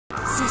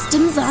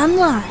Systems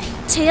Online.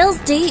 Tales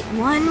date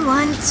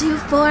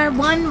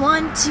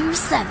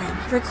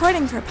 11241127.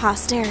 Recording for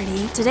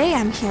posterity, today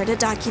I'm here to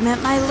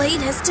document my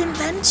latest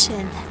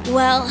invention.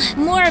 Well,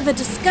 more of a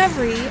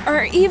discovery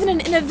or even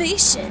an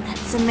innovation.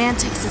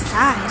 Semantics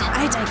aside,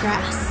 I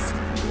digress.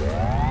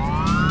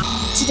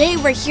 Today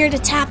we're here to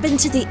tap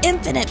into the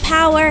infinite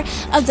power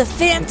of the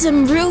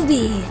Phantom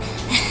Ruby.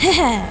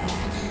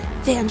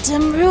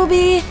 Phantom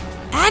Ruby,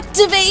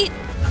 activate!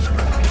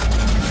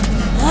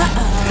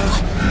 Uh-oh.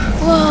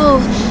 Whoa,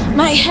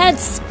 my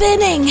head's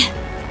spinning!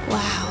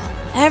 Wow,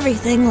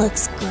 everything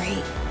looks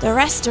great. The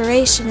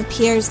restoration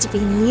appears to be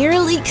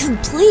nearly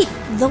complete,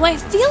 though I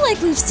feel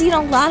like we've seen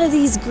a lot of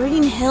these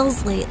green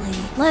hills lately.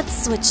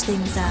 Let's switch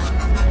things up.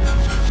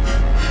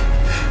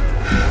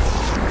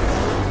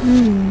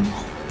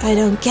 I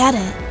don't get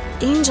it.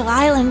 Angel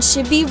Island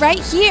should be right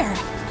here,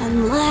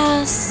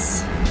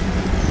 unless...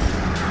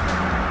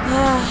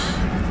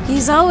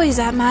 He's always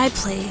at my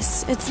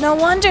place. It's no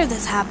wonder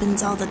this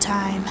happens all the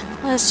time.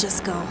 Let's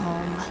just go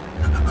home.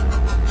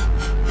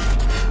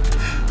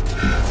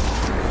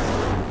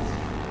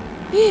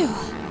 Phew.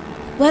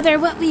 Whether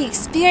what we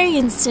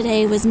experienced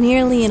today was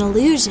merely an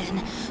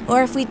illusion,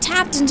 or if we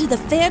tapped into the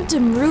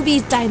Phantom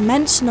Ruby's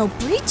dimensional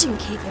breaching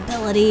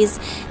capabilities,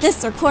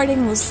 this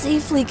recording will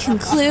safely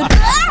conclude...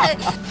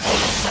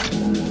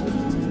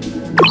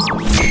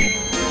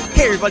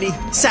 Hey everybody,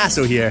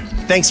 Sasso here.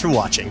 Thanks for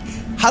watching.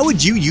 How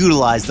would you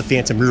utilize the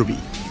Phantom Ruby?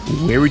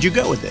 Where would you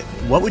go with it?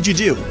 What would you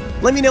do?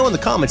 Let me know in the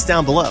comments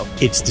down below.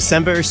 It's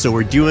December, so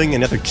we're doing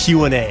another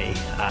Q&A.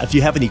 If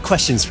you have any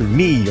questions for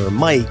me, or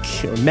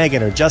Mike, or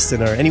Megan, or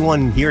Justin, or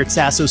anyone here at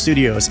Sasso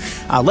Studios,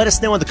 let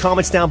us know in the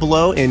comments down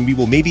below, and we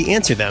will maybe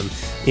answer them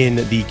in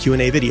the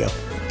Q&A video.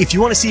 If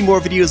you want to see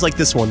more videos like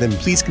this one, then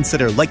please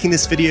consider liking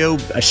this video,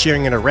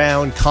 sharing it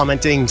around,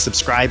 commenting,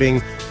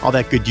 subscribing, all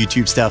that good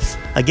YouTube stuff.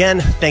 Again,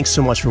 thanks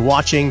so much for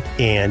watching,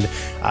 and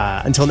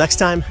until next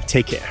time,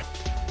 take care.